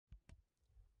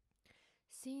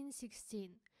Scene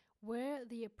 16. Wear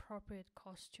the appropriate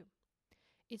costume.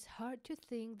 It's hard to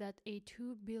think that a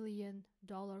 $2 billion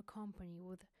company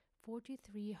with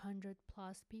 4,300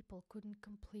 plus people couldn't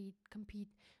compete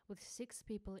with 6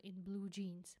 people in blue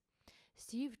jeans.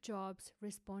 Steve Jobs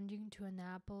responding to an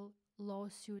Apple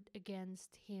lawsuit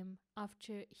against him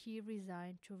after he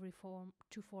resigned to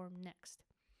form Next.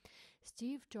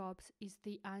 Steve Jobs is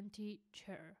the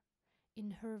anti-Cher. In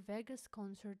her Vegas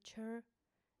concert, Cher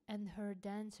and her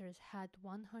dancers had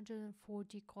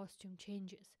 140 costume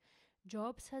changes.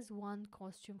 Jobs has one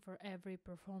costume for every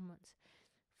performance.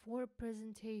 For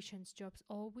presentations, Jobs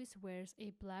always wears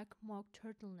a black mock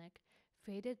turtleneck,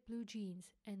 faded blue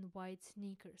jeans, and white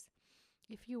sneakers.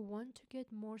 If you want to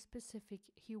get more specific,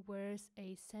 he wears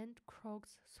a St.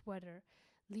 Croix sweater,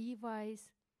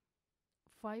 Levi's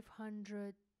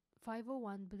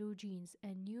 501 blue jeans,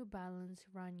 and New Balance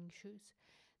running shoes.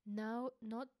 Now,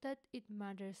 not that it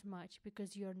matters much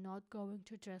because you're not going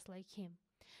to dress like him.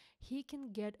 He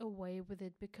can get away with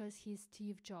it because he's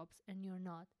Steve Jobs and you're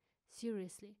not.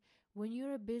 Seriously, when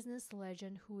you're a business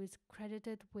legend who is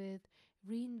credited with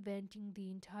reinventing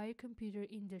the entire computer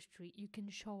industry, you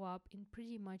can show up in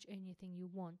pretty much anything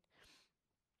you want.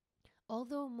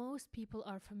 Although most people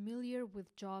are familiar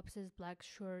with Jobs' black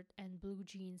shirt and blue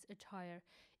jeans attire,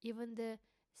 even the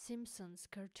Simpsons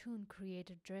cartoon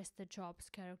creator dressed the Jobs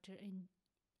character in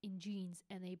jeans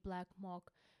and a black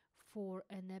mock for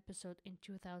an episode in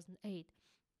 2008.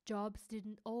 Jobs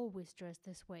didn't always dress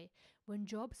this way. When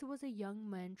Jobs was a young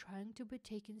man trying to be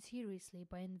taken seriously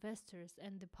by investors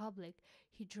and the public,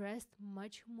 he dressed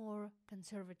much more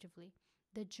conservatively.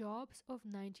 The Jobs of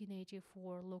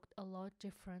 1984 looked a lot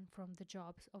different from the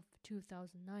Jobs of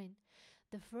 2009.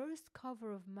 The first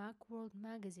cover of Macworld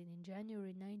magazine in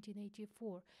January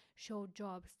 1984 showed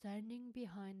Jobs standing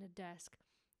behind a desk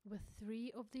with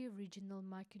 3 of the original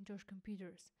Macintosh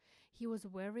computers. He was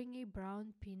wearing a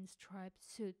brown pinstriped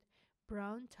suit,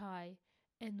 brown tie,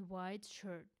 and white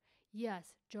shirt.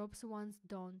 Yes, Jobs once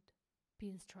donned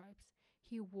pinstripes.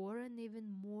 He wore an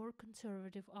even more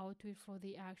conservative outfit for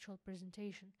the actual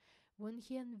presentation. When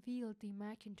he unveiled the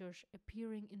Macintosh,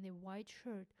 appearing in a white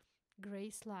shirt,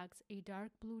 gray slacks, a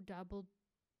dark blue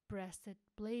double-breasted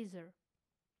blazer,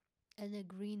 and a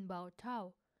green bow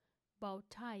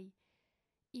tie.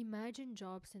 Imagine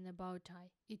Jobs in a bow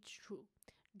tie. It's true.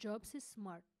 Jobs is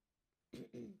smart.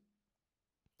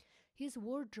 His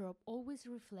wardrobe always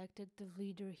reflected the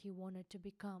leader he wanted to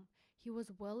become. He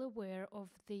was well aware of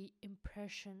the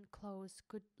impression clothes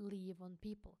could leave on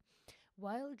people.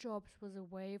 While Jobs was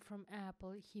away from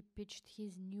Apple, he pitched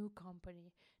his new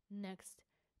company, Next,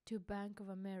 to Bank of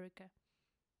America.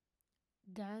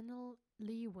 Daniel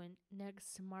Lewin,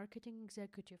 Next's marketing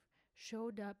executive,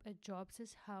 showed up at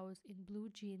Jobs' house in blue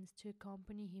jeans to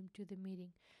accompany him to the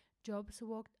meeting. Jobs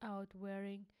walked out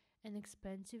wearing an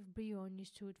expensive Brioni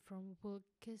suit from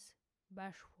Wilkes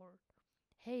Bashford.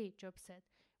 "Hey," Jobs said,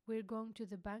 "we're going to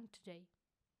the bank today."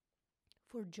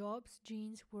 For Jobs,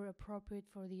 jeans were appropriate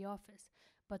for the office,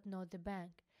 but not the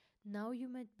bank. Now you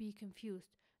might be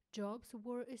confused. Jobs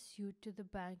wore a suit to the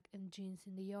bank and jeans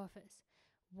in the office.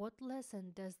 What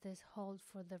lesson does this hold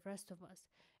for the rest of us?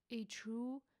 A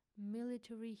true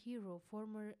military hero,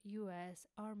 former U.S.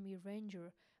 Army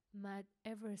Ranger Matt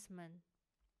Eversman,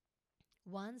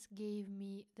 once gave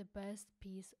me the best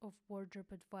piece of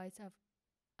wardrobe advice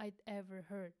I'd ever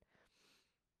heard.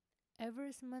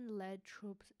 Eversman led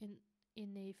troops in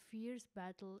a fierce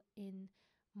battle in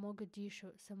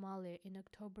Mogadishu, Somalia in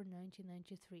October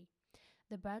 1993.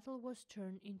 The battle was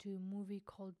turned into a movie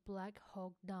called Black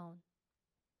Hawk Down.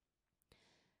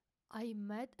 I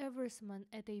met Eversman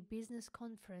at a business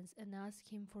conference and asked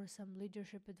him for some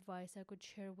leadership advice I could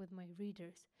share with my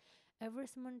readers.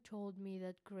 Eversman told me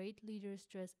that great leaders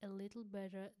dress a little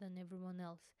better than everyone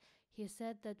else. He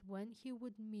said that when he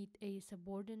would meet a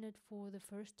subordinate for the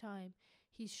first time,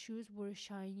 his shoes were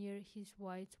shinier, his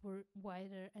whites were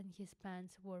whiter, and his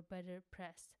pants were better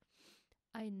pressed.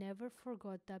 I never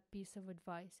forgot that piece of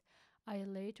advice. I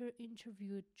later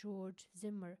interviewed George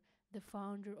Zimmer, the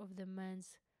founder of the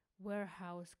Men's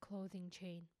Warehouse clothing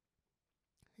chain.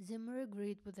 Zimmer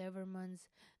agreed with Everman's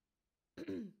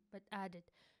but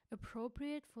added,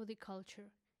 appropriate for the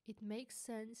culture. It makes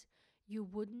sense. You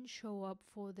wouldn't show up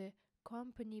for the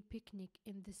company picnic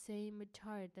in the same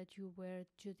attire that you wear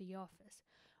to the office.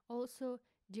 Also,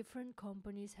 different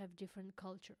companies have different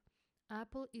culture.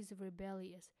 Apple is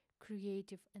rebellious,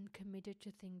 creative, and committed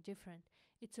to think different.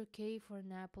 It's okay for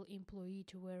an Apple employee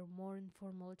to wear more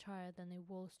informal attire than a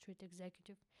Wall Street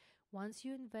executive. Once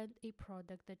you invent a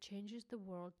product that changes the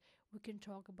world, we can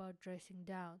talk about dressing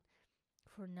down.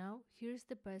 For now, here's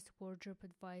the best wardrobe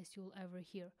advice you'll ever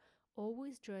hear.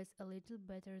 Always dress a little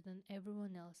better than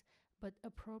everyone else, but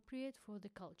appropriate for the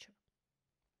culture.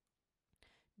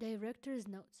 Director's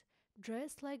notes: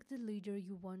 dress like the leader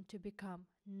you want to become,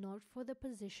 not for the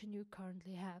position you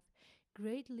currently have.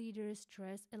 Great leaders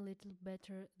dress a little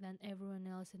better than everyone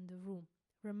else in the room.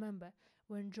 Remember,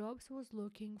 when Jobs was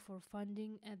looking for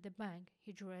funding at the bank,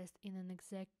 he dressed in an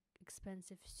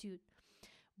expensive suit.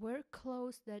 Wear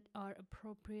clothes that are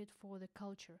appropriate for the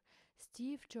culture.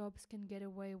 Steve Jobs can get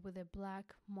away with a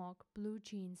black mock, blue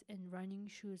jeans, and running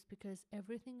shoes because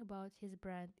everything about his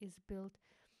brand is built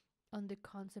on the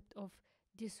concept of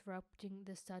disrupting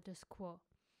the status quo.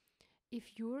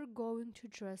 If you're going to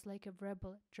dress like a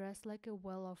rebel, dress like a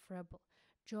well off rebel.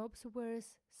 Jobs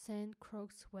wears St. Croix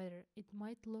sweater. It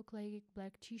might look like a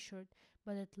black t shirt,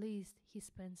 but at least he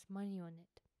spends money on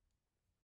it.